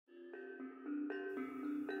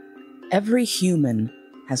Every human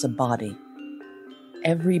has a body.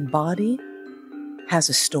 Every body has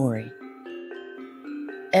a story.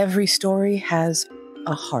 Every story has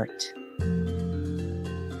a heart.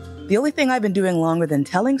 The only thing I've been doing longer than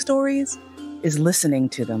telling stories is listening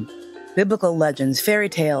to them. Biblical legends, fairy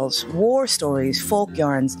tales, war stories, folk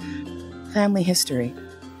yarns, family history.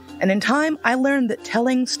 And in time, I learned that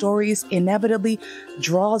telling stories inevitably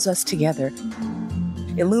draws us together,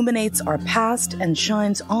 illuminates our past, and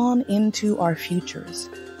shines on into our futures.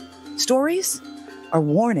 Stories are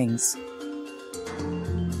warnings.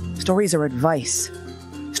 Stories are advice.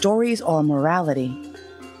 Stories are morality.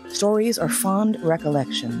 Stories are fond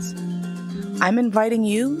recollections. I'm inviting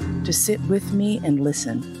you to sit with me and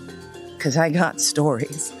listen, because I got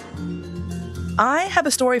stories. I have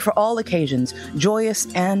a story for all occasions,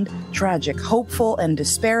 joyous and tragic, hopeful and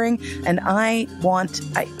despairing, and I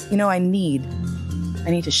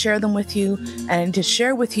need to share them with you, and to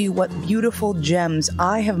share with you what beautiful gems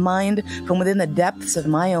I have mined from within the depths of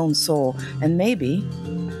my own soul. And maybe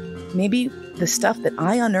the stuff that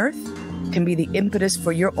I unearth can be the impetus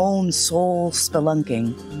for your own soul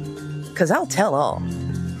spelunking. Because I'll tell all.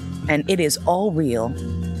 And it is all real,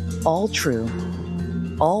 all true,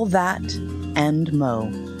 all that and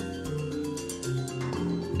mo.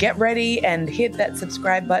 Get ready and hit that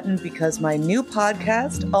subscribe button, because my new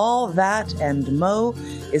podcast, All That and Mo,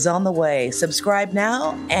 is on the way. Subscribe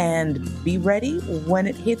now and be ready when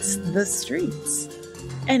it hits the streets.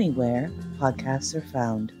 Anywhere podcasts are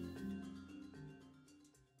found.